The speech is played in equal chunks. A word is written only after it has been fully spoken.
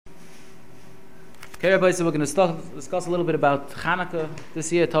Okay, everybody, so we're going to discuss a little bit about Chanuka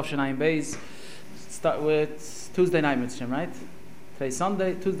this year, Tov Shanayim Beis. Start with Tuesday night, Mitzvah, right? Today's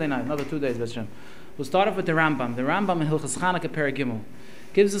Sunday, Tuesday night, another 2 days, Mitzvah. We'll start off with the Rambam. The Rambam in Hilchas Chanuka Perek Gimel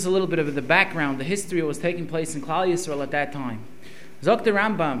gives us a little bit of the background, the history of what was taking place in Klal Yisrael at that time. Zok the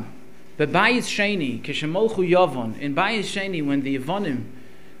Rambam, Bebayis Sheni, Kishemolchu Yavon, in Bayis Sheni, when the Yevonim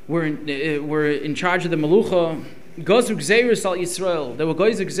were in charge of the Melucha, Gozuk Gzeiris al Yisrael. They were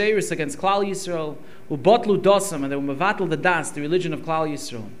Gozuk Gzeiris against Klal Yisrael. Ubotlu Dosam, and they were Mevatel the Das, the religion of Klal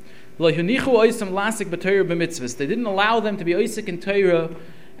Yisrael. Lo Yunichu Oisam Lasik b'Torah b'Mitzvahs. They didn't allow them to be Oisik in Torah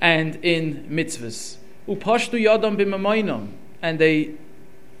and in Mitzvahs. Upashtu Yadam b'Mamoinam, and they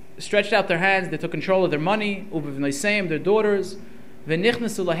stretched out their hands. They took control of their money. Ubivneiseim, their daughters.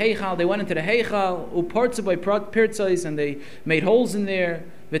 V'nichnasu laheichal. They went into the heichal. Upartzu by pirtzos, and they made holes in there.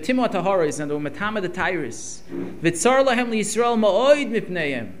 V'timo taharis, and they were matama the tyrus. V'tzar lahem liYisrael ma'oid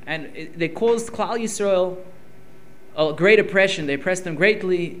mipneim, and they caused Klal Yisrael a great oppression. They oppressed them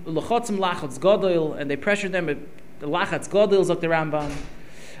greatly. L'chotzim lachatz gadol, and they pressured them. The lachatz gadol, like the Rambam.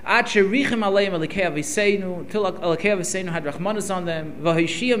 Ad sherichim aleim alikei aviseinu, till alikei aviseinu had rachmanas on them.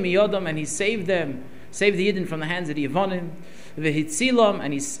 V'hishia miyodam, and he saved them, saved the Yidden from the hands of the Yevonim. V'hitzilam,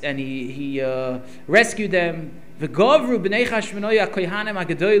 and he rescued them. V'govru b'nei Chashmonai kohanim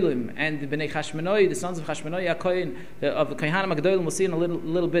agadolim, and the b'nei Chashmonai, the sons of Chashmonai kohen of the kohanim agadolim. We'll see in a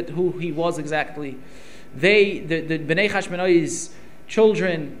little bit who he was exactly. The b'nei Chashmonai's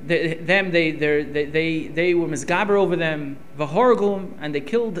children, they were misgaber over them. V'horgum, and they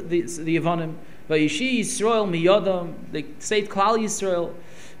killed the Yevonim. V'yishi Yisrael miyodam, they saved Klal Yisrael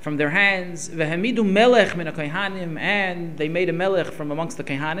from their hands. V'hamidu melech min ha-kohanim, and they made a melech from amongst the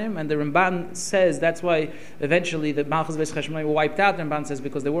kohanim. And the Rambam says that's why eventually the Malchus Beis Chashmonai were wiped out. The Rambam says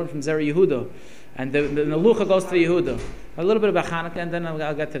because they weren't from Zera Yehuda, and the Melucha goes to Yehuda. A little bit about Chanukah, and then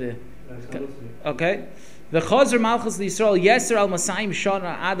I'll get to the. Okay. The Chazer Malchus Yisrael Yeser al Masayim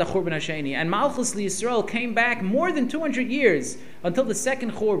Shana Ad Churban Hasheni, and Malchus Yisrael came back more than 200 years until the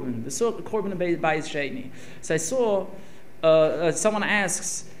second Churban, the Churban Bayis Sheni. So I saw someone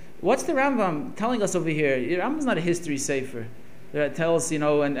asks, what's the Rambam telling us over here? The Rambam's not a history sefer. It tells,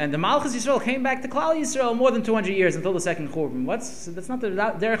 and the Malchus Yisrael came back to Klal Yisrael more than 200 years until the second Churban. That's not the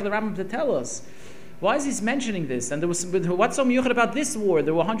derech of the Rambam to tell us. Why is he mentioning this? And what's so miyuchad about this war?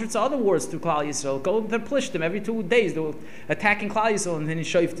 There were hundreds of other wars through Klal Yisrael. Go to Plishtim every 2 days. They were attacking Klal Yisrael and then in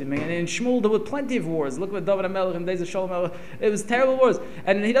Shoftim. And in Shmuel there were plenty of wars. Look at David HaMelech and days of Shalom. It was terrible wars.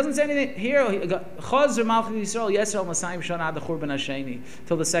 And he doesn't say anything here. Chazer Malchus Yisrael Yisrael Masayim Shana Ad Churban Hasheni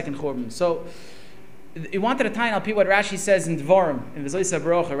till the second Churban. So he wanted to tie in what Rashi says in Dvarim in V'zoysa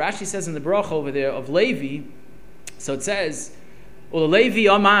Bracha. Rashi says in the Bracha over there of Levi. So it says. Well, Levi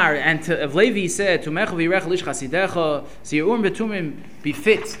Amar, and of Levi said, "To Mechav Yirech Lish Chasidecha, so your Betumim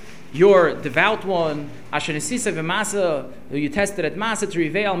befit your devout one, Asher Nesisa v'Masa, who you tested at Masa to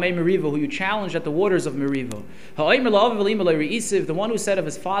reveal Mei Meriva, who you challenged at the waters of Meriva. Ha'omer la'av v'lima le'reisiv, the one who said of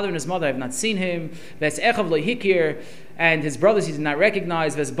his father and his mother, I have not seen him. V'es echav le'hikir, and his brothers he did not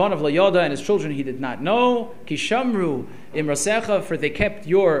recognize. V'es banav le'yoda, and his children he did not know. Kishamru imrasecha, for they kept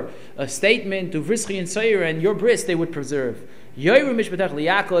your statement to vrischi and sayir, and your bris they would preserve." Yoyru mishpatach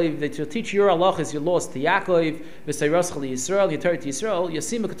liYaakov, they will teach your halachas, your laws to Yaakov. V'sayrascha liYisrael, your Torah to Yisrael.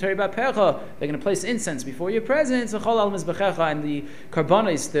 Yasima k'Torah ba'pecha, they're going to place incense before your presence. V'chol al mizbechecha, and the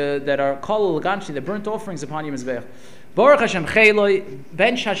karbanos that are kol leganshi, the burnt offerings upon your mizbech. Baruch Hashem cheloi,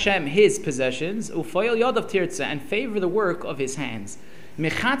 bench Hashem his possessions. Ufoyel yodav tirtza, and favor the work of his hands.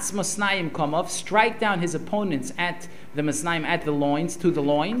 Mechatz masnayim komov, strike down his opponents at the masnayim, at the loins, to the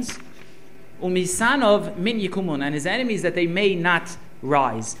loins. Umisanov min yikumun, and his enemies that they may not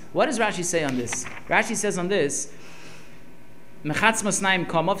rise. What does Rashi say on this? Rashi says on this, Mechatz masnaim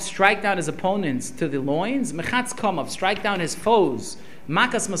komov, strike down his opponents to the loins. Mechatz komov, strike down his foes.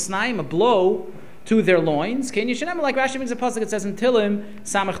 Makas masnaim, a blow to their loins. Can you shenem, like Rashi brings a pasuk, it says in Tilim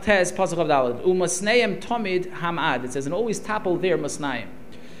Samach Tes pasuk of Daled, Umasneim tomid hamad. It says, and always topple their masnaim.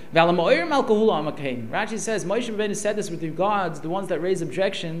 Rashi says Moshe Rabbeinu said this with regards to the ones that raise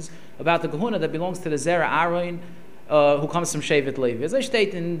objections about the kahuna that belongs to the Zera Aaron, who comes from Shevet Levi, as I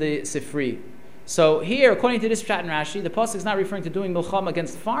state in the Sifri. So here, according to this pshat in Rashi, the pasuk is not referring to doing milcham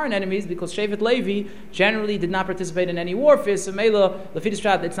against foreign enemies because Shevet Levi generally did not participate in any warfare. So Mela, the Fidus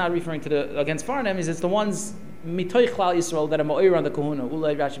pshat, it's not referring to the against foreign enemies. It's the ones mitoich Klal Yisrael that are mo'ir on the kahuna.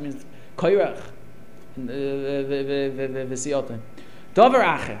 Ulay Rashi means koyrach v'siyotim. Dover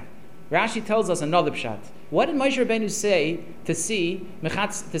acher. Rashi tells us another pshat. What did Moshe Rabbeinu say to say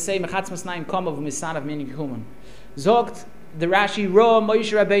mechatz masnayim kamav u'misanav min yikumun? Zogt the Rashi Ra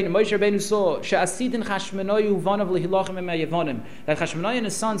Moshe Rabbeinu saw she'asidin Chashmonai uvanav lehilachim em yevonim, that Chashmonai and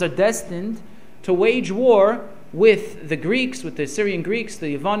his sons are destined to wage war with the Greeks, with the Syrian Greeks,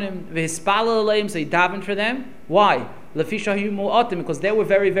 the Yevonim, v'hispalel aleim, so he davened for them. Why? Because there were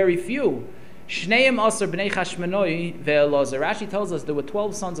very, very few. Shneim asar b'nei Chashmonai ve'Elazar. Rashi tells us there were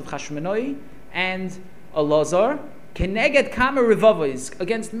 12 sons of Chashmonai and Elazar. Keneged kama revavos,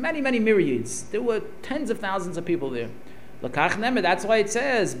 against many, many myriads. There were tens of thousands of people there. Lakach nemer, that's why it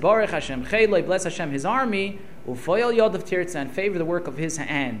says, Baruch Hashem Cheloi, bless Hashem His army, ufoyel yod of Tirtza, and favor the work of His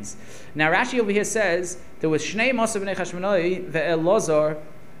hands. Now Rashi over here says, there was Shnei Masa b'nei Chashmonai ve'Elazar,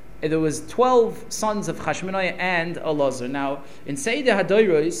 there was 12 sons of Chashmonai and Elazar. Now, in Seidah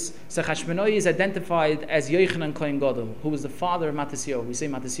HaDoros, so Chashmonai is identified as Yochanan Kohen Gadol, who was the father of Matisyahu. We say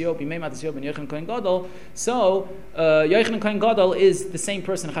Matisyahu, Bimei Matisyahu, ben Yochanan Kohen Gadol. So, Yochanan Kohen Gadol is the same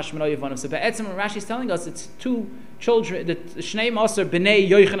person, Chashmonai Yevonim. So, Be'etzim, Rashi is telling us it's two children, the Shnei Maser B'nei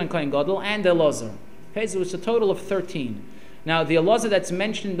Yochanan Kohen Gadol and Elazar. Okay, so it's a total of 13. Now, the Elazar that's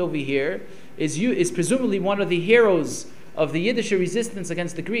mentioned over here is presumably one of the heroes of the Yiddish resistance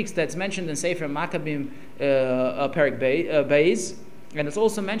against the Greeks that's mentioned in Sefer Maccabim Perik Beis, and it's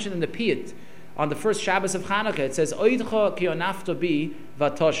also mentioned in the Piyut on the first Shabbos of Chanukah. It says, Oidcha ki onafto bi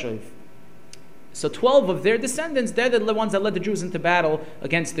vatoshev. So 12 of their descendants, they're the ones that led the Jews into battle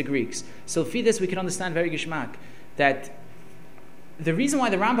against the Greeks. So through this we can understand very gishmak that the reason why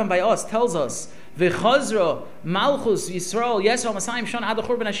the Rambam by us tells us V'chazra Malchus Yisrael Yisrael Masayim Shon Ad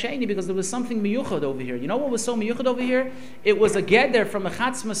Churban Hasheni, because there was something miyuchad over here. You know what was so miyuchad over here? It was a geder from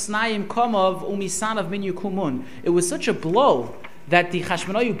Echatz Masnayim Komov Umisanav Min Yukumun. It was such a blow that the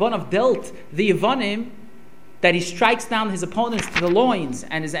Chashmonayu Bonav dealt the Yevonim, that he strikes down his opponents to the loins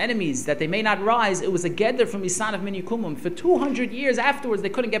and his enemies, that they may not rise. It was a geder from Isanav Min Yukumum. For 200 years afterwards, they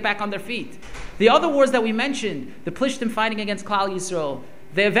couldn't get back on their feet. The other wars that we mentioned, the Plishtim fighting against Klal Yisrael,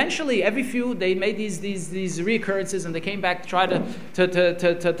 they eventually, they made these reoccurrences, and they came back to try to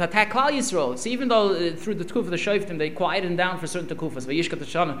attack Klal Yisrael. So even though through the Tukuf of the Shoftim, they quieted down for certain Tukufas, Vayishkat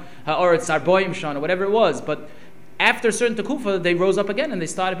Shana, or it's Sarboim Shana, whatever it was, but after a certain Tekufa, they rose up again and they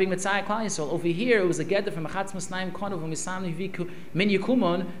started being Mitzayah Klal Yisrael. Over here, it was a geder from Achatz Masnayim Konov Umisani Viku Min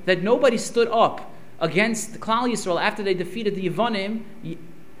Yukumon, that nobody stood up against Klal Yisrael after they defeated the Yevonim,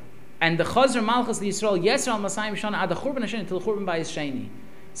 and the Chazar Malchus the Yisrael Yisrael Masayim Shana Ad Churban Hasheni till Churban Bayis Sheni.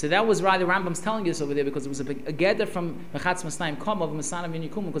 So that was why the Rambam's telling us over there, because it was a geder from Achatz Masnayim Konov Umisani Min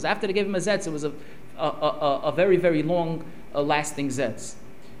Yukumon, because after they gave him a zetz, it was a very, very long lasting zetz.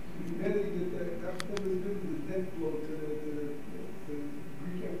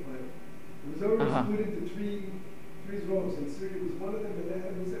 Already split into three zones, and Syria was one of them, and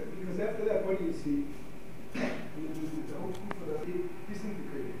that was it. Because after that, what do you see? The whole Kufa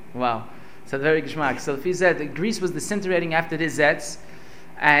disintegrated. Wow, so very geschmack. So if he said Greece was disintegrating after the Zets,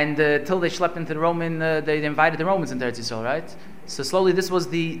 and till they schlepped into the Roman, they invited the Romans into Eretz Yisrael, right? So slowly, this was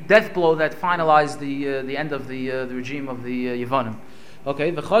the death blow that finalized the end of the regime of the Yevonim.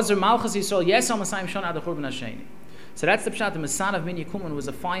 Okay, v'chazar malchus Yisrael yesal masayim shon ad churban hasheni. So that's the pshat. The Masan of Min Yikuman was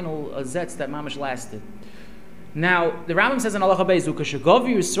a final zetz that mamash lasted. Now the Rambam says in Allah Bezu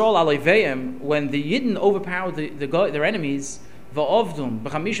kashagovi Yisrael alayveim, when the Yidden overpowered their enemies, va'ovdum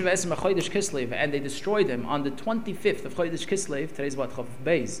b'chamish v'esem chodesh Kislev, and they destroyed them on the 25th of Chodesh Kislev. Today's what, Chav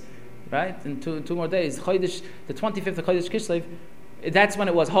Beis, right? In two more days, Chodesh, the 25th of Chodesh Kislev. That's when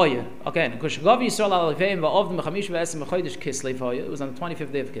it was Hoya. Okay, Kushgavi Yisrael Aleveim va'ovdim b'chamish v'esem b'chodesh Kislev Hoya. It was on the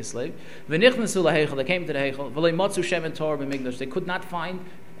 25th day of Kislev. V'nichnasu laheichel. They came to the heichel. V'lei matzu shemen Torah b'migdash. They could not find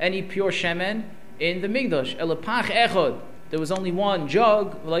any pure shemen in the migdash. Elapach echod. There was only one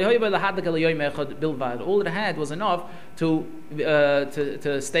jug. All it had was enough to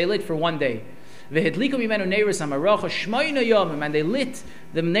stay lit for one day. And they lit the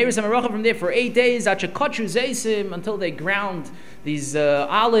Neiros HaMaracha from there for 8 days until they ground these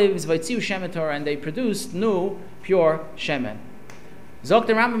olives, and they produced new, pure shemen. Zok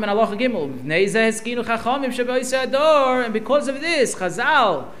the Rambam in Halacha Gimel, and because of this,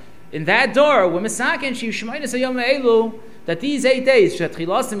 Chazal, in that door, that these 8 days, which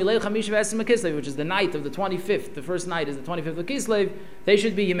is the night of the 25th, the first night is the 25th of Kislev, they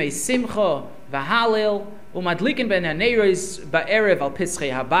should be Yemei Simcha, V'Halil, Umadlikin ben HaNeiros, Ba'erev al Pischei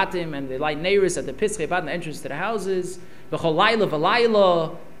Habatim, and they light Neiros at the Pischei Habatim, the entrance to the houses, V'chol Laila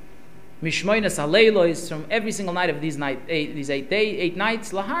V'Laila, Mishmoinas HaLeilos, from every single night of these 8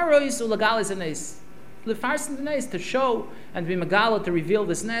 nights, Laharois Ulagalis Anes, Lefarsin the Nes, to show and be Megala, to reveal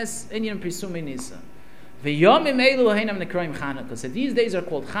this Nes, Inyan Prisumi Nisa. So these days are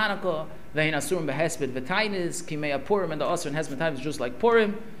called Chanukah, Vehin Asurim Behesped V'Tainis, Kimei Purim, and the Asur and Hesped Tainis, just like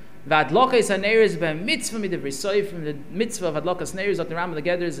Purim. V'adlokas haneres mitzvah midivri soifrim. The mitzvah of adlokas neres, the Rambam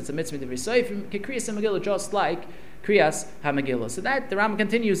together is it's a mitzvah midivri soifrim. Kriyas HaMegillah, just like Kriyas HaMegillah. So that the Rambam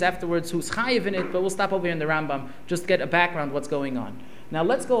continues afterwards, who's chayiv in it, but we'll stop over here in the Rambam just to get a background what's going on. Now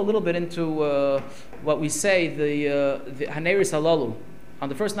let's go a little bit into what we say the haneres halalu on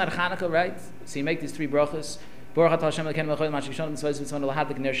the first night of Chanukah, right? So you make these three brachas. Baruch atah Hashem Elokeinu melech haolam asher kshanim b'tzvos v'tzvon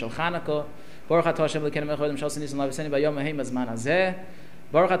lahadlik ner shel Chanukah. Baruch atah Hashem Elokeinu melech haolam shal sinis v'lavaseni b'yom ha'hem hazman hazeh.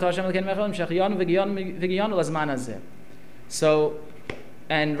 Baruch atah Hashem Elokeinu melech haolam shechiyanu v'giyanu lazman hazeh. So,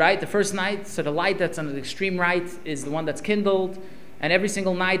 and right, the first night, so the light that's on the extreme right is the one that's kindled, and every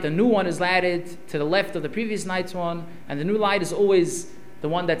single night a new one is added to the left of the previous night's one, and the new light is always the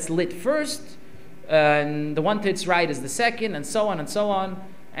one that's lit first, and the one to its right is the second, and so on and so on.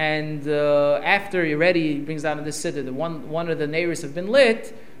 And after you're ready, he brings down in this siddur, the one of the neiros have been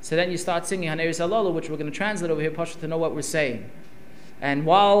lit, so then you start singing Haneres Halalu, which we're going to translate over here, Pasha, to know what we're saying. And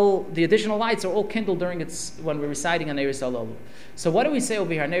while the additional lights are all kindled during when we're reciting Haneres Halalu. So what do we say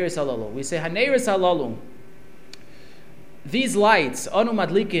over here, Haneres Halalu? We say Haneres Halalu. These lights, Anu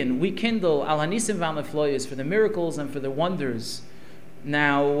Madlikin, we kindle Al Hanisim V'Al for the miracles and for the wonders.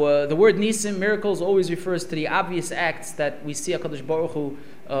 Now, the word Nisim, miracles, always refers to the obvious acts that we see HaKadosh Baruch Hu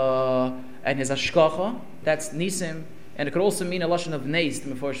and His Hashkacha. That's Nisim. And it could also mean a lashon of Neis,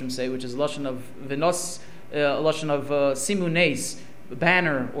 the Meforshim say, which is a lashon of Venos, a lashon of Simu Neis,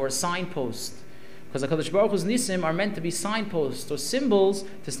 banner or signpost. Because HaKadosh Baruch Hu's Nisim are meant to be signposts or symbols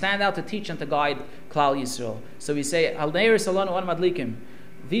to stand out, to teach and to guide Klal Yisrael. So we say, Al Neir Salonu An Madlikim.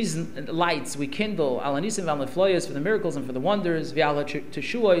 These lights we kindle, Al Hanisim V'Al Nefloyos, for the miracles and for the wonders, V'Al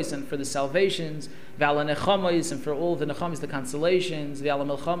Teshuos, and for the salvations, V'Al Nechamos, and for all the Nechamis, the consolations, V'Al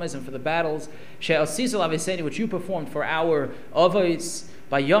Melchamos, and for the battles, She'al Sisal Aveseni, which you performed for our Avos,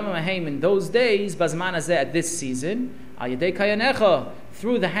 by Yom HaHaim in those days, Bazman Hazeh, at this season, Al Yedei Kayanecha,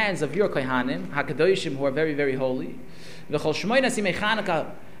 through the hands of your Kohanim, HaKadoshim, who are very, very holy, V'Chol Shmoy Nasimei Chanukah,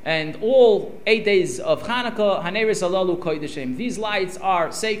 and all 8 days of Chanukah, Haneres Halalu Koydeshim. These lights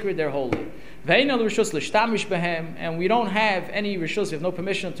are sacred, they're holy. And we don't have any rishus, we have no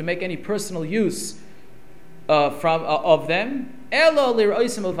permission to make any personal use of them.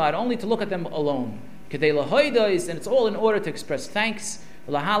 Only to look at them alone. And it's all in order to express thanks,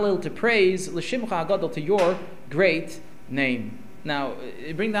 to praise, to your great name. Now,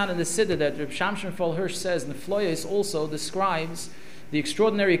 bring down in the Siddur that Reb Shamshon Fol Hirsch says, Nefloyos also describes the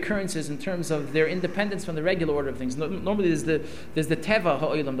extraordinary occurrences in terms of their independence from the regular order of things. Normally there's the teva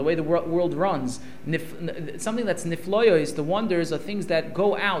ha'olam, the way the world runs. Something that's nifloyos, the wonders, are things that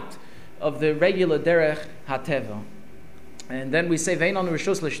go out of the regular derech ha'teva. And then we say, Vein on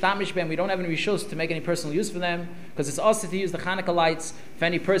rishos l'shtamish ben, we don't have any rishos to make any personal use for them, because it's also to use the Chanukah lights for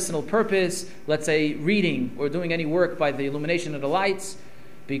any personal purpose, let's say reading or doing any work by the illumination of the lights,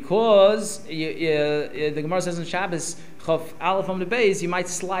 because the Gemara says in Shabbos, Chof Aleph on the base, you might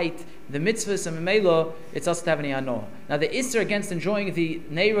slight the mitzvahs and memelo, it's also to have any anoah. Now the Isser against enjoying the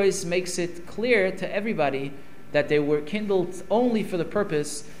neiros makes it clear to everybody that they were kindled only for the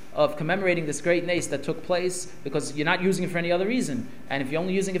purpose of commemorating this great nace that took place, because you're not using it for any other reason. And if you're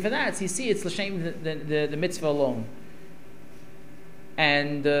only using it for that, so you see it's l'shem the mitzvah alone.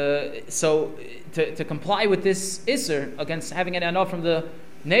 And so to comply with this Isser against having any anoah from the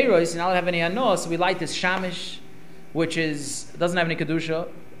neiros, you're not have any anoah, so we light this shamish, which doesn't have any kedusha.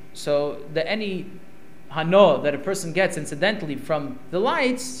 So any hanoah that a person gets incidentally from the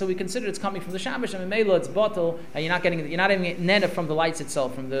lights, so we consider it's coming from the shamish, and memela it's bottle, and you're not having nena from the lights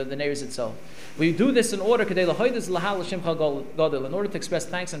itself, from the neiros itself. We do this in order in order to express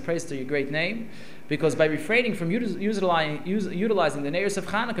thanks and praise to your great name, because by refraining from utilizing the neiros of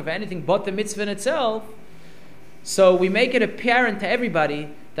Chanukah for anything but the mitzvah in itself, so we make it apparent to everybody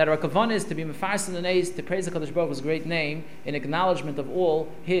that our kavanah is to be mefaris in the nays, to praise the Kadosh Baruch Hu's great name in acknowledgement of all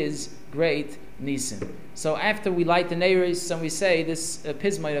His great nisim. So after we light the neiros, and we say this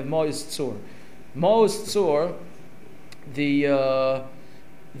pismite of Moaz Tzur. Moaz Tzur, the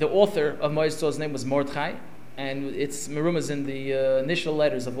author of Moaz Tzur's name was Mordechai, and it's merumas in the initial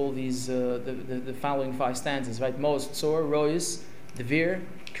letters of all these the following 5 stanzas, right? Moaz Tzur, Royus, Devir,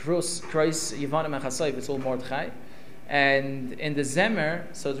 Krus, Kreis, Yevanim, and Chasayv. It's all Mordechai. And in the Zemer,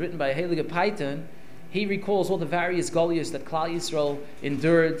 so it's written by Heilige Paitan, he recalls all the various golios that Klal Yisrael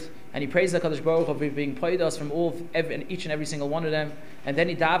endured, and he praises the Kadosh Baruch Hu for being paid us from each and every single one of them. And then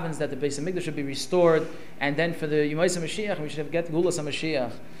he davens that the Beis Hamikdash should be restored, and then for the Yemais HaMashiach, we should get Gulas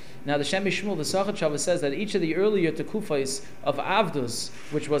HaMashiach. Now the Shem Mishmul, the Sachat Shavah, says that each of the earlier tekufos of Avdus,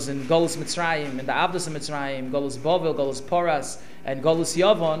 which was in Golus Mitzrayim, in the Avdus of Mitzrayim, Golus Bovel, Golus Poras, and Galus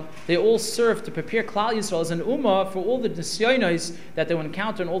Yavon, they all served to prepare Klal Yisrael as an Ummah for all the nisyonos that they would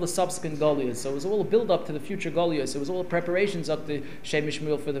encounter in all the subsequent Goliaths. So it was all a build-up to the future Goliaths. It was all preparations up to Shem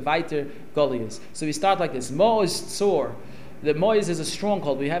Mishmuel for the Weiter Goliaths. So we start like this. Moiz Tzor. The Moiz is a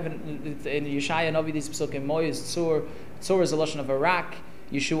stronghold. We have in Yeshaya Navi these psukim. Moiz Tzor. Tzor is a lashon of Iraq.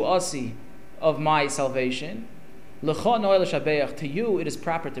 Yeshu Asi, of my salvation. To you it is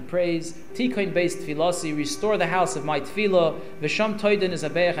proper to praise. Tikoin based tefilasi, restore the house of my tefillah. V'sham toiden is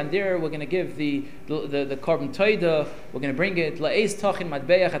abeach, and there we're going to give the korban toida. We're going to bring it la'ez tachin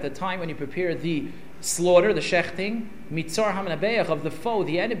madbeach at the time when you prepare the slaughter, the shechting. Mitzar haminabeach, of the foe,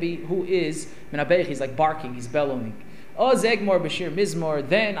 the enemy, who is minabeach. He's like barking, he's bellowing. Ozegmor b'shir mizmor.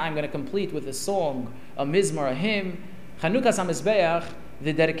 Then I'm going to complete with a song, a mizmor, a hymn. Chanuka Backround,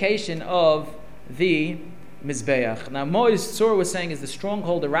 the dedication of the Mizbeach. Now, Moiz Tzur was saying is the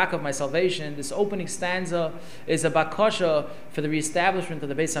stronghold, the rock of my salvation. This opening stanza is a bakasha for the reestablishment of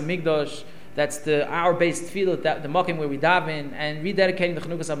the Beis Hamikdash. That's our base tefillah, the makim where we daven, and rededicating the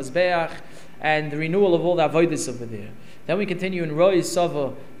Chanukas HaMizbeach and the renewal of all the avodas over there. Then we continue in Roi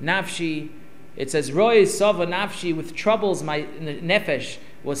Sava Nafshi. It says Roi Sava Nafshi, with troubles my nefesh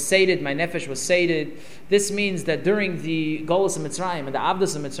was sated, my nefesh was sated. This means that during the Golus of Mitzrayim and the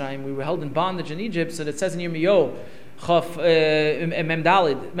Avdas of Mitzrayim, we were held in bondage in Egypt. So it says in Yirmiyahu, Chaf Mem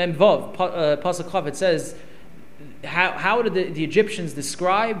Dalid, Mem Vav, Pasuk Chav, it says, how did the Egyptians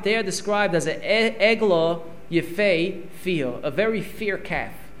describe? They are described as an egla yefei fiyah, a very fair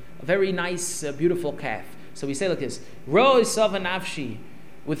calf, a very nice, beautiful calf. So we say like this: Ro Sava Nafshi,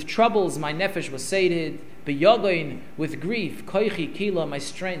 with troubles my nefesh was sated. Beyagoin, with grief, koichi kila, my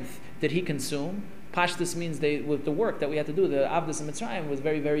strength did he consume. Pashtus means with the work that we had to do, the Avdas and Mitzrayim was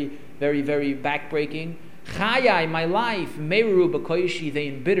very, very, very, very backbreaking. Chayai, my life, meru b'koishi, they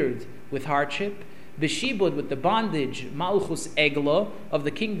embittered with hardship. B'shibud, with the bondage, malchus egla, of the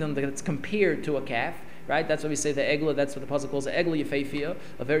kingdom that's compared to a calf. Right? That's what we say the egla. That's what the puzzle calls the egla yefeifia,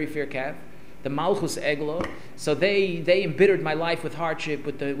 a very fair calf. The malchus egla. So they embittered my life with hardship,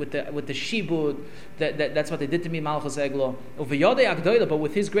 with the shibud. That's what they did to me, malchus egla. But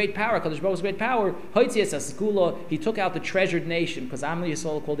with his great power, Kadosh Baruch's great power, he took out the treasured nation, because Amli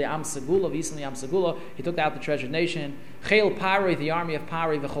Yisrael called the Am Segula, Visni Am Segula. He took out the treasured nation. Chel Pari, the army of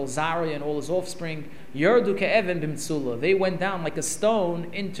Pari, V'chol Zari, and all his offspring. Yerdu ke'even b'mtsula. They went down like a stone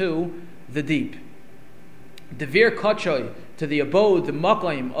into the deep. Devir Kochoy, to the abode, the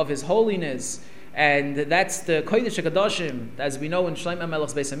Makayim of His holiness, and that's the Kodesh HaKadoshim, as we know in Shlomo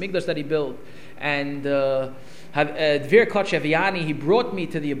Melech's Beis Hamikdash that he built. And Devir Kochoy Aviani, he brought me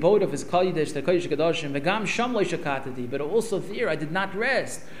to the abode of His Kodesh, the Kodesh HaKadoshim. V'gam Sham Lo Shakatati, but also there I did not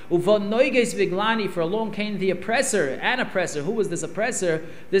rest. Uva Noiges Viglani, for along came the oppressor, an oppressor. Who was this oppressor?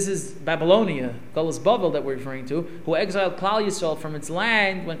 This is Babylonia, Galus Bavel that we're referring to, who exiled Klal Yisrael from its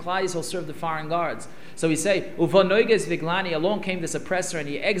land when Klal Yisrael served the foreign guards. So we say, Uva Noiges Viglani, along came this oppressor and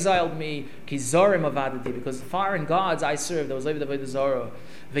he exiled me, Kizorim Avadati, because the foreign gods I served, that was Levi David Zara.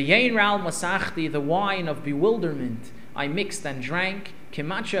 V'yein Ral Masachti, the wine of bewilderment, I mixed and drank.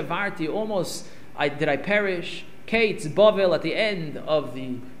 Kimacha Varti, almost did I perish. Kates Bavel, at the end of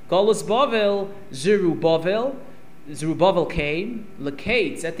the Golus Bavel, Zerubbabel came.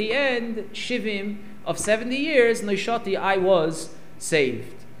 Lekates, at the end, Shivim, of 70 years, Noishati, I was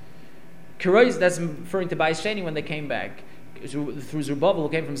saved. Kirois, that's referring to Bais Sheni when they came back. Through Zerubbabel, who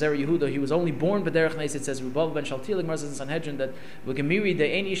came from Zerah Yehuda, he was only born B'derech Nes. It says Zerubbabel ben Shaltiel, Gemara says in Sanhedrin that a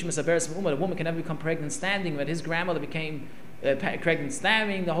woman can never become pregnant standing, but his grandmother became pregnant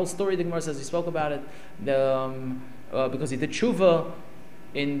standing. The whole story, the Gemara says, he spoke about it because he did tshuva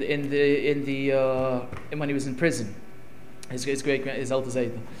when he was in prison. His elder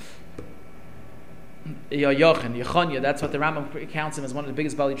Zayda. Yechanya, that's what the Rambam counts him as one of the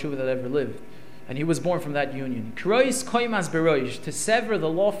biggest Bali Tshuva that ever lived. And he was born from that union. Krois koimas beroish, to sever the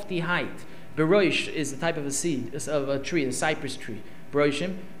lofty height. Beroish is the type of a seed, of a tree, a cypress tree.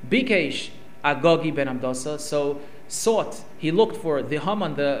 Beroishim. Bikesh Agogi ben Hamdasa. So he looked for the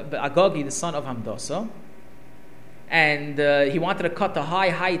Haman, the Agogi, the son of Hamdasa. And he wanted to cut the high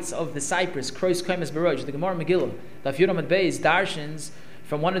heights of the cypress. Krois koimas beroish. The Gemara Megillah, the Afyuram at Beis, Darshans,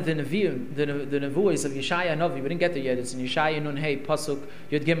 from one of the Nevi'im, the Nevuos of Yeshaya Navi. We didn't get there yet. It's in Yeshaya Nun Hey Pasuk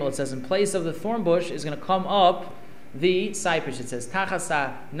Yud Gimel. It says, in place of the thorn bush is going to come up the cypress. It says,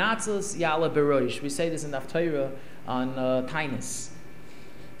 Tachasa Natzos Yala Beroish. We say this in Haftarah on Tainus.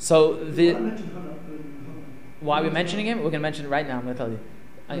 So why are we mentioning him? We're going to mention it right now. I'm going to tell you.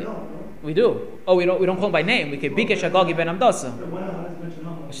 We do. Oh, we don't call him by name. We can Bikesh Agogi ben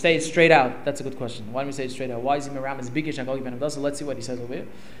Amdasa. Say it straight out. That's a good question. Why don't we say it straight out? Why is he Meram as Bikesh Agogi ben Amdasa? Let's see what he says over here.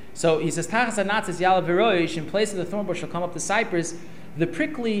 So he says, Tachas Anatzis Yala Veroish, in place of the thorn bush shall come up the cypress. The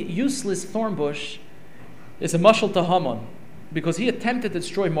prickly, useless thorn bush is a mashal to Haman, because he attempted to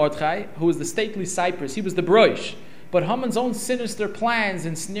destroy Mordechai, who was the stately cypress. He was the broish. But Haman's own sinister plans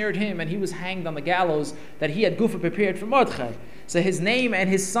ensnared him, and he was hanged on the gallows that he had Gufa prepared for Mordechai. So his name and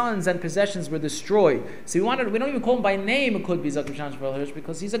his sons and possessions were destroyed. So we don't even call him by name, it could be Zakir Shan Shmuel Hirsch,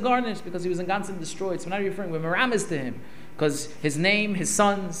 because he's a garnish, because he was in Gansen destroyed. So we're not referring, we're Meramis to him, because his name, his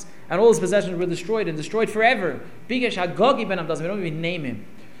sons, and all his possessions were destroyed, and destroyed forever. Bigesh Hagogi ben Abdaz, we don't even name him.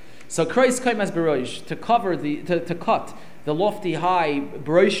 So Kreis Kaim as Beroish, to cut the lofty high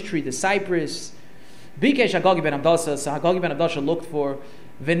broish tree, the cypress. Bikesh Hagogi ben Abdasa, so Hagogi ben Abdasa looked for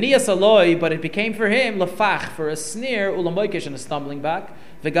V'niyas aloi, but it became for him lefach, for a sneer, ulamoikesh, and a stumbling back.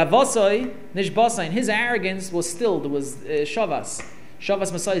 V'gavosoi nishbasa, and his arrogance was stilled. It was shavas.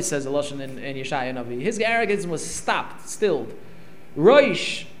 Shavas Masai says a lashon in Yeshaya Navi. His arrogance was stopped, stilled.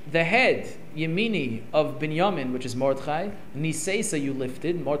 Roish, the head, Yemini of Binyamin, which is Mordechai. Niseisa you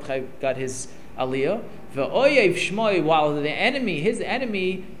lifted. Mordechai got his aliyah. V'oyev shmoi, while the enemy,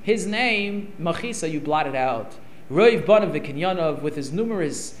 his name, Machisa, you blotted out. Roiv Banav V'Kinyanov, with his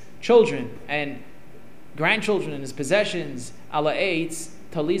numerous children and grandchildren and his possessions, ala eitz,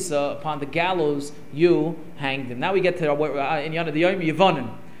 Talisa, upon the gallows you hanged him. Now we get to in Yana the Yom Yevonim.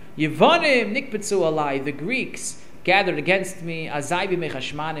 Yevonim nikbetzu alai, the Greeks gathered against me, azaybi me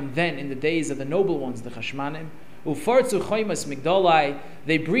chashmanim, then in the days of the noble ones, the chashmanim, ufartzu choimas migdolai,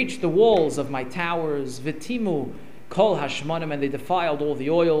 they breached the walls of my towers, v'timu kol hashmanim, and they defiled all the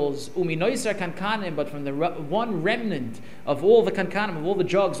oils, uminoiser kankanim, but from the one remnant of all the kankanim, of all the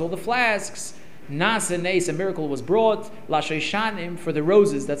jugs, all the flasks, nasa neis, a miracle was brought, lashayshanim, for the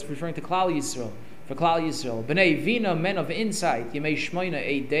roses, that's referring to Klal Yisrael, for Klal Yisrael, b'nei vina, men of insight, yemei shmoina,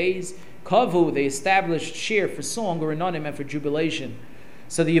 8 days, kavu, they established shir for song, or anonim, and for jubilation.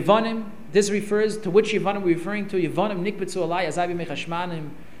 So the Yevonim, this refers to which Yevonim we're referring to, Yevonim nikbetzu alai azabi mechashmanim.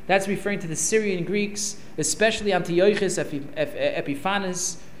 That's referring to the Syrian Greeks, especially Antiochus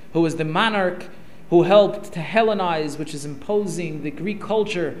Epiphanes, who was the monarch who helped to Hellenize, which is imposing the Greek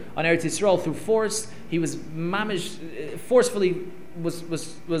culture on Eretz Yisrael through force. He was forcefully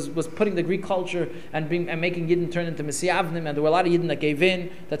was putting the Greek culture and making Yidden turn into Messiavnim, and there were a lot of Yidden that gave in.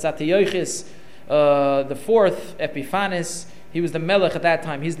 That's Antiochus, the fourth Epiphanes. He was the Melech at that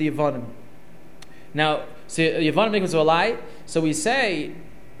time. He's the Yevonim. Now, so Yevonim make a lie. So we say.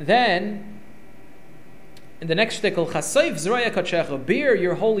 Then, in the next shtickle, Chasayv Zroya Kachecha, bear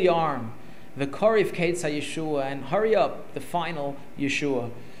your holy arm, the Karif Ketz HaYeshua, and hurry up the final Yeshua.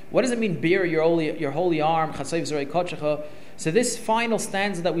 What does it mean, bear your holy arm, Chasayv Zroya Kachecha? So this final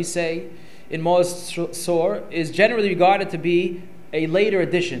stanza that we say in Moaz Sor is generally regarded to be a later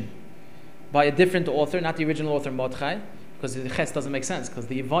edition by a different author, not the original author Mordechai, because the Ches doesn't make sense, because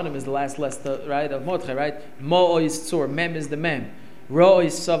the Yevonim is the last right, of Mordechai, right? Mo'ois Tzor, Mem is the Mem. Ro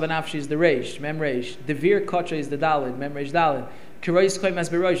is Sav and Afshi is the Reish, Mem Reish. Devir Kocha is the Dalid, Mem Reish Dalid. Kirois Koim as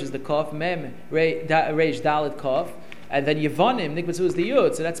Berosh is the Kof, Mem Reish Dalid Kof. And then Yevonim, Nikbatzu is the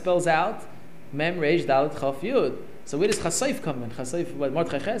Yud, so that spells out Mem Reish Dalid Kof Yud. So where does Chasayf come in? Chasayf, what,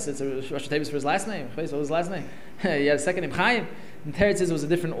 Mordechai Ches, it's a Rosh Hashanah for his last name. What was his last name? He had a second name, Chaim. And Teretz says it was a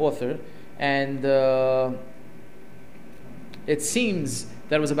different author. And it seems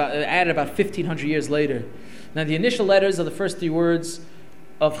that it was added about 1,500 years later. Now, the initial letters of the first 3 words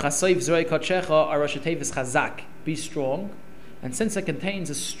of Chasayv Zroi Kachecha are Rosh Tevis Chazak, be strong. And since it contains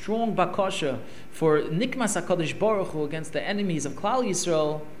a strong bakasha for Nikmas HaKadosh Baruch Hu against the enemies of Klal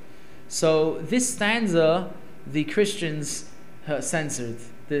Yisrael, so this stanza the Christians censored.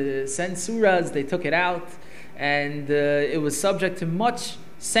 The censuras, they took it out, and it was subject to much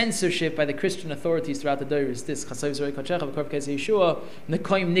censorship by the Christian authorities throughout the Deiris. This Chasayv Zroi Kachecha v'Korv Kes Yeshua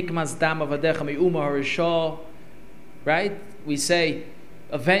Nekoim Nikmas Dam Avadecha Me'uma Harishah. Right? We say,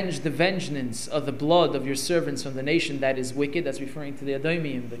 avenge the vengeance of the blood of your servants from the nation that is wicked. That's referring to the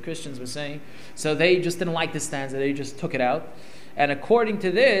Adomim, the Christians were saying. So they just didn't like the stanza, they just took it out. And according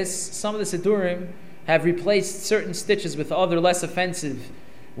to this, some of the Sidurim have replaced certain stitches with other less offensive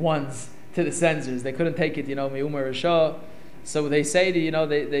ones to the censors. They couldn't take it, Me'uma Harishah. So they say, the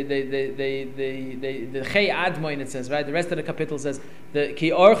Chei Admoin, it says, right? The rest of the capital says, the Ki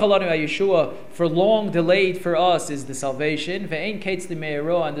Orchalanu Yeshua, for long delayed for us is the salvation. Ve'ein Ketz li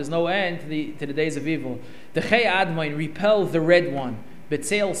Me'ero, and there's no end to the days of evil. The Chei Admoin, repel the red one.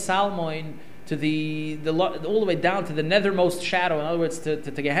 Betzel Salmoin, to all the way down to the nethermost shadow. In other words, to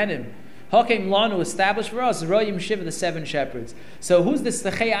Gehenim. Hakim Lanu established for us Royim Shiva, the 7 shepherds. So who's this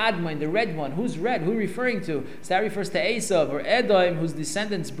Techei Admain, the red one? Who's red? Who are we referring to? So that refers to Esav or Edom, whose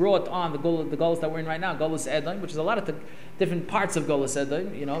descendants brought on the Golos that we're in right now, Golos Edom, which is a lot of different parts of Golos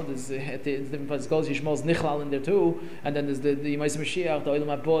Edom. You know, there's different parts. Golos Yishmael's Nichlal in there too, and then there's the Yemais Mashiach, the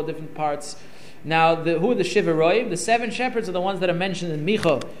Olam Haba, different parts. Now, who are the Shiva Royim? The 7 shepherds are the ones that are mentioned in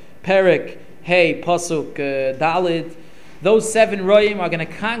Micha, Perek, Hey, Pasuk, Dalid. Those 7 Royim are going to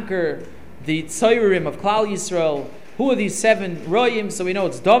conquer the Tzayurim of Klal Yisrael. Who are these 7 Royim? So we know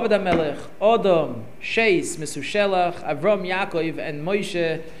it's David HaMelech, Odom, Sheis, Mesushelach, Avram, Yaakov, and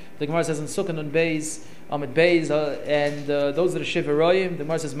Moshe. The Gemara says in Sukkah Nun Beis, Amid Beis, and those are the Shiva Royim. The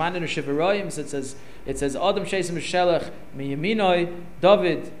Gemara says Manin Shiva Royim. So it says Odom, Sheis, Mesushelach, Miyaminoi,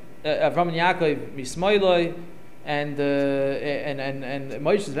 David, Avram and Yaakov, Mismoiloi, and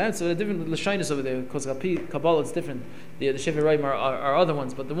Moshe's Vem. So there are different Lashonis over there, because Kabbalah is different. The Shiva Royim are other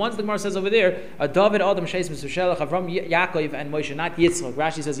ones, but the ones the Gemara says over there are David, Adam, Sheis, Mesushelach, Avram, Yaakov, and Moshe, not Yitzchak.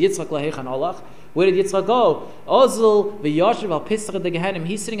 Rashi says Yitzchak lahechan olach. Where did Yitzchak go? Ozil v'yashiv al Pesach de Gehenim.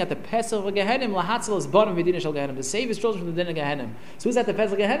 He's sitting at the Pesach of Gehenim. Lahatzel is bottom v'dina shel Gehenim, to save his children from the din of Gehenim. So who's at the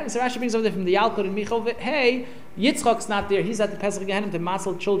Pesach of Gehenim? So Rashi brings over there from the Yalkut and Michal. Hey, Yitzchak's not there. He's at the Pesach of Gehenim to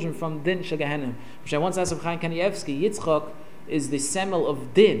matzal children from din shel Gehenim. Which I once asked of Chaim Kanievsky. Yitzchak is the semel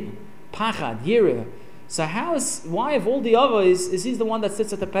of din, pachad, yireh. So why of all the others is he the one that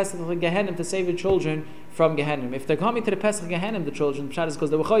sits at the Pesach of Gehenim to save the children from Gehenim? If they're coming to the Pesach of Gehenim, the children, the pshat is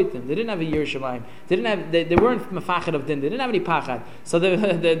because they were choitim. They didn't have a Yir Shemaim. They weren't mafachad of din. They didn't have any pachad. So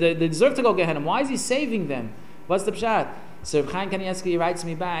they deserve to go Gehenim. Why is he saving them? What's the pshat? So Chaim Kanievsky writes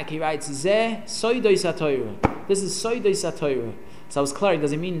me back. He writes, Zeh soidoi satoira. This is soidoi satoira. So I was clear.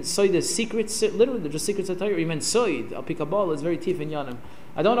 Does it mean soid is secrets? Literally, they're just secrets of Torah. He meant soid. Al pikabal is very tief in yanim.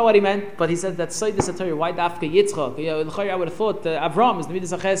 I don't know what he meant, but he said that soid is a Torah. Why dafka Yitzchak? I would have thought Avram is the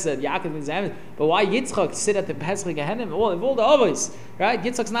midas Chesed, Yaakov is the but why Yitzchak sit at the Pesach Gehenim? All the others, right?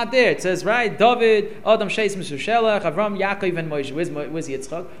 Yitzchak's not there. It says right, David, Adam, Sheis, Mesushelach, Avram, Yaakov, and Moshe. Where's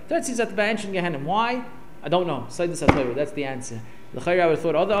Yitzchak? Third he's at the bench in Gehenim. Why? I don't know. Soid is a Torah. That's the answer. I would have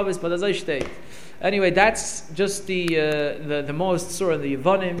thought other others, but as I state. Anyway, that's just the most surah in the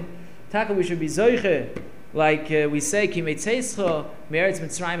Yevonim. Taka, we should be zoiche, like we say, ki meitzeischa me'eretz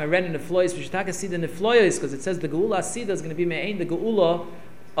Mitzrayim. I read in the Floyos, we should taka see the Floyos, because it says the Geula Sida is going to be me'ein the Geula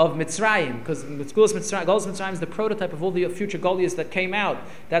of Mitzrayim, because Golos Mitzrayim is the prototype of all the future Goliaths that came out.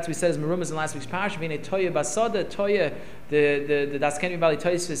 That's what we said as Merumas in last week's parasha. V'nei Toya Basada Toya. The Daskeni Bali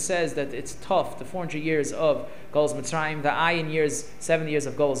Tosfos says that it's tough. The 400 years of Golos Mitzrayim, the Ayin years, 70 years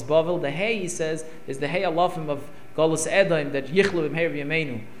of Golos Bavel. The Hey, he says, is the Hey Alafim of Golos Edom that Yichlu B'Meir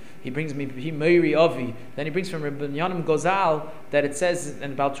V'Yameinu. He brings me Meiri Avi. Then he brings from Rabbi Yonim Gozal that it says,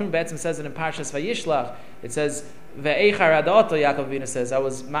 and Baltrum Betzim says it in Parshas Vayishlach. It says Ve'echar ad Oto. Yaakov Avinu says, I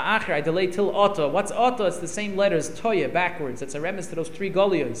was Ma'achar. I delayed till Oto. What's Oto? It's the same letters Toya backwards. It's a remiss to those 3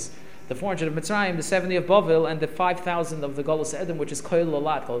 Golios. The 400 of Mitzrayim, the 70 of Bavel, and the 5,000 of the Golos Edom, which is Koil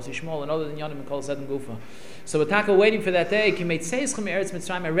Lolat, Golos Yishmael, and other than Yonim and Golos Edom Gufa. So we're taka waiting for that day. Ki meitzeischa me'eretz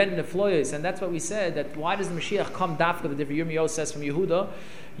Mitzrayim. I read in the Floyos, and that's what we said. That why does the Mashiach come dafka? The different Yirmiyahu says from Yehuda.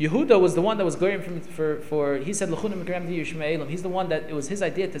 Yehuda was the one that was going for he said L'chunim Mekrem to Yishmaelim. He's the one that it was his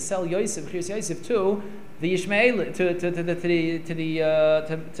idea to sell Yosef, Chiris Yosef to the Yishmael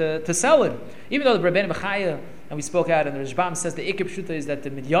to sell him. Even though the Rebbeinu B'chaya, and we spoke out, and the Rambam says the Ikar Pshuta is that the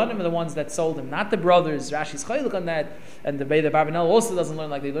Midyanim are the ones that sold him, not the brothers. Rashi's chaylik on that, and the Barbanel also doesn't learn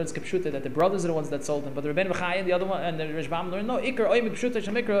like they learn Pshuta that the brothers are the ones that sold him. But the Rebbeinu B'chaya and the other one and the Rambam learn no Ikar Oimik Pshuta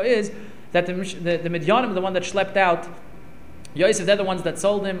Shemikra is that the Midyanim are the one that schlepped out Yosef. They're the ones that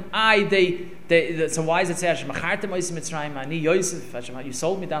sold him. So why does it say Machartem Yosef Mitzrayim? Ani Yosef, you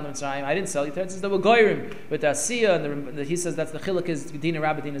sold me down to Mitzrayim. I didn't sell you. It says they were goyrim with the Asiyah, and he says that's the chiluk is Dina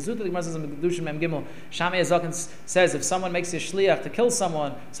Rabba Dina Zuta. The Gemara says in Kedushim Mem Gimel, Shammai Azaken says if someone makes a shliach to kill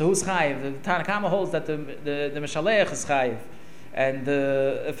someone, so who's chayiv? The Tanna Kama holds that the Meshaleach is chayiv. And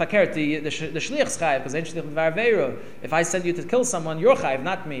the fakert, the shliach is chayiv, because shliach v'arveiro. If I send you to kill someone, you're chayiv,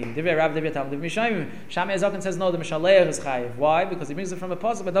 not me. Divrei Rav, Divrei Tam, Divrei Mishayim. Shammai Azaken says no, the Meshaleach is chayiv. Why? Because he brings it from a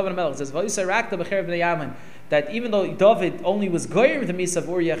pasuk by David HaMelech. It says V'yisar Rakta b'cher b'nei Yamin. That even though David only was goyim with the misa of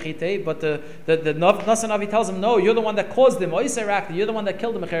Uri Yachite, but the Nasan Avi tells him, no, you're the one that caused him. V'yisar Rakta, you're the one that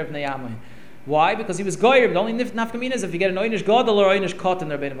killed him b'cher b'nei Yamin. Why? Because he was goyim. The only nafkamina is if you get an oinish gadol or oinish kot in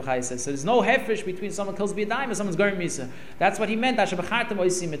the Rebbeinu B'chai says. So there's no hefresh between someone kills b'yadayim and someone's goyim misa. That's what he meant. Asher b'chartem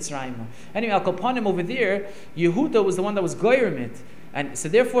oisi Mitzrayim. Anyway, Al Kopanim over there, Yehuda was the one that was goyim it, and so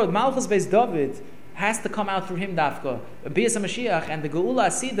therefore Malchus based David has to come out through him dafka. Bias HaMashiach and the Geula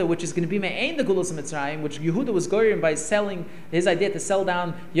Asida, which is going to be me'ain the Geula Mitzrayim, which Yehuda was goyim by selling his idea to sell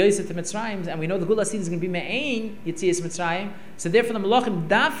down Yosef to Mitzrayim, and we know the Geula Asida is going to be me'ain Yitzias Mitzrayim. So therefore the Malachim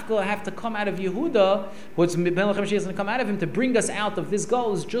Dafka have to come out of Yehuda, what's Melech HaMashiach is going to come out of him to bring us out of this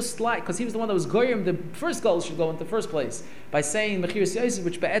goal is just like, because he was the one that was Goyim, the first goal should go into the first place, by saying Mechiras Yosef,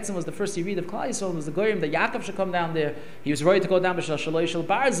 which Be'etzim was the first Yerid of Klal Yisrael, was the Goyim, that Yaakov should come down there. He was ready to go down B'Shal Shaloi Shel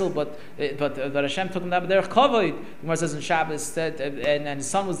Barzel, but Hashem took him down B'derech Kavod. Gemara says in Shabbos, and his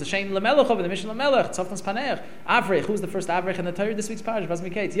son was the Shein Lamelech over the mission Lamelech, Tzofnas Paner, Avrich. Who was the first Avrich in the Torah this week's parish? Bas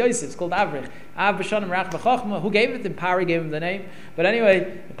Miketz, Yosef. It's called Avrich. Av B'Shanim Rach B'Chochma. Who gave it? And Pari gave him the name. But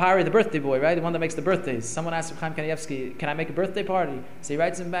anyway, Pari, the birthday boy, right? The one that makes the birthdays. Someone asked Chaim Kanievsky, can I make a birthday party? So he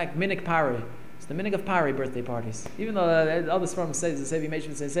writes him back, Minik Pari. It's the minig of Pari birthday parties. Even though other Sforim says, the Sevi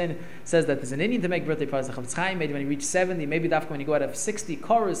Meishin says that there's an Indian to make birthday parties. The Chavetz Chaim made when he reached 70, maybe Dafka when you go out of 60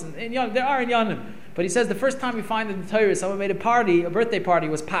 chorus, and there are in Yanim. But he says the first time we find in the Torah someone made a birthday party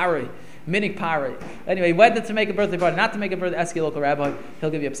was Pari. Minik Pari. Anyway, whether to make a birthday party, not to make a birthday, ask your local rabbi, he'll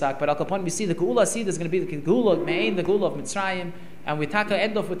give you a psak. But Al Kapon, we see the Geula seed is going to be the Geula, Me'ain, the Geula of Mitzrayim. And we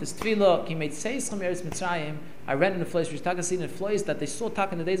end off with this tefillah, Ki made Seis Chum Eretz Mitzrayim. I read in the flows, we see in the flows that they saw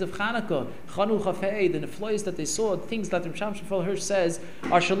in the days of Chanukah, Chanuka Backround, in the flows that they saw, things that Reb Sham Shmuel Hirsch says,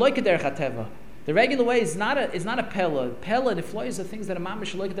 are Shaloi Kederech HaTeva. The regular way is not a pella. Pella, the flows are things that are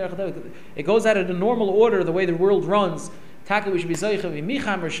mamish Shaloi Kederech HaTeva. It goes out of the normal order, the way the world runs. Taka we should be Zoicha,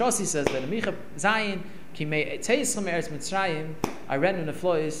 Micham Rishasi says that, Micham Zayin, Ki made Seis Chum Eretz Mitzrayim. I read in the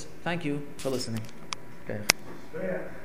flows. Thank you for listening. Okay.